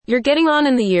You're getting on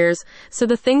in the years, so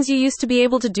the things you used to be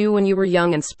able to do when you were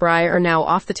young and spry are now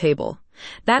off the table.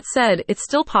 That said, it's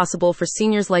still possible for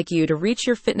seniors like you to reach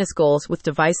your fitness goals with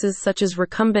devices such as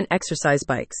Recumbent exercise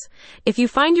bikes. If you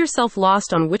find yourself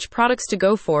lost on which products to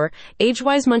go for,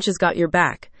 AgeWise Munch has got your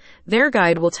back. Their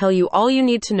guide will tell you all you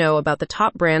need to know about the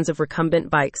top brands of recumbent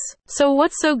bikes. So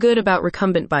what's so good about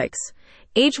recumbent bikes?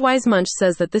 AgeWise Munch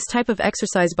says that this type of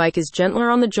exercise bike is gentler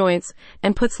on the joints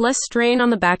and puts less strain on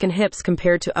the back and hips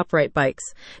compared to upright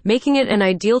bikes, making it an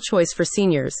ideal choice for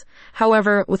seniors.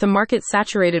 However, with a market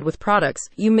saturated with products,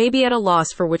 you may be at a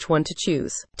loss for which one to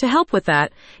choose. To help with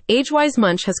that, AgeWise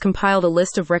Munch has compiled a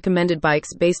list of recommended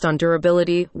bikes based on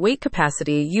durability, weight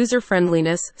capacity,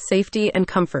 user-friendliness, safety, and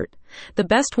comfort. The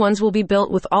best ones will be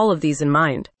built with all of these in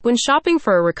mind. When shopping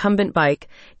for a recumbent bike,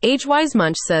 AgeWise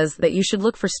Munch says that you should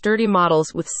look for sturdy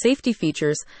models with safety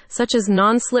features such as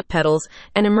non-slip pedals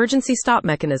and emergency stop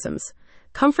mechanisms.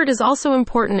 Comfort is also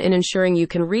important in ensuring you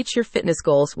can reach your fitness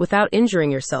goals without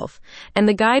injuring yourself, and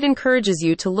the guide encourages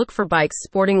you to look for bikes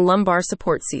sporting lumbar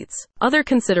support seats. Other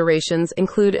considerations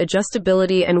include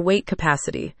adjustability and weight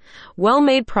capacity.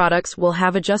 Well-made products will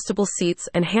have adjustable seats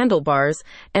and handlebars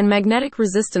and magnetic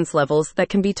resistance levels that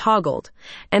can be toggled,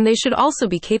 and they should also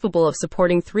be capable of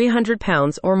supporting 300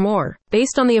 pounds or more.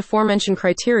 Based on the aforementioned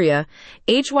criteria,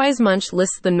 AgeWise Munch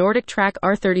lists the Nordic Track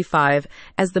R35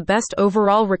 as the best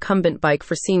overall recumbent bike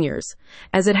for seniors,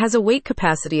 as it has a weight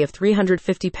capacity of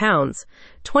 350 pounds,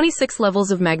 26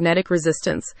 levels of magnetic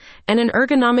resistance, and an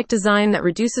ergonomic design that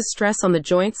reduces stress on the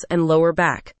joints and lower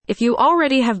back. If you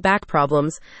already have back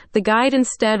problems, the guide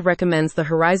instead recommends the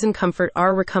Horizon Comfort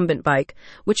R recumbent bike,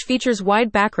 which features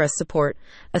wide backrest support,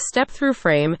 a step-through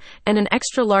frame, and an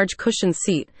extra-large cushioned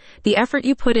seat. The effort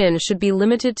you put in should be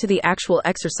limited to the actual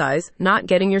exercise, not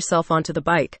getting yourself onto the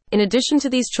bike. In addition to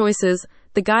these choices,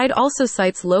 the guide also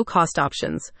cites low-cost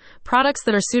options, products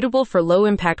that are suitable for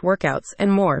low-impact workouts, and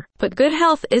more. But good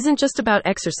health isn't just about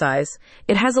exercise.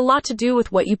 It has a lot to do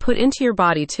with what you put into your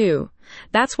body, too.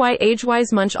 That's why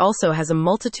AgeWise Munch also has a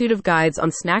multitude of guides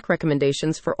on snack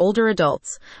recommendations for older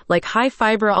adults, like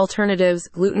high-fiber alternatives,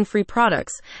 gluten-free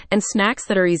products, and snacks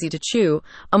that are easy to chew,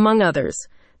 among others.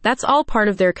 That's all part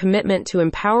of their commitment to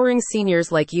empowering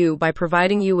seniors like you by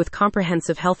providing you with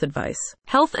comprehensive health advice.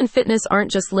 Health and fitness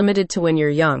aren't just limited to when you're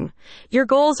young. Your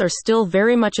goals are still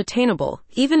very much attainable,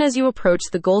 even as you approach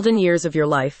the golden years of your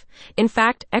life. In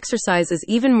fact, exercise is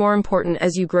even more important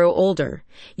as you grow older.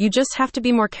 You just have to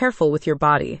be more careful with your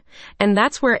body. And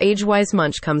that's where AgeWise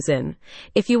Munch comes in.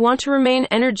 If you want to remain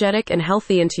energetic and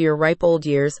healthy into your ripe old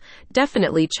years,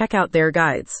 definitely check out their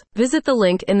guides. Visit the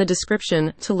link in the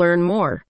description to learn more.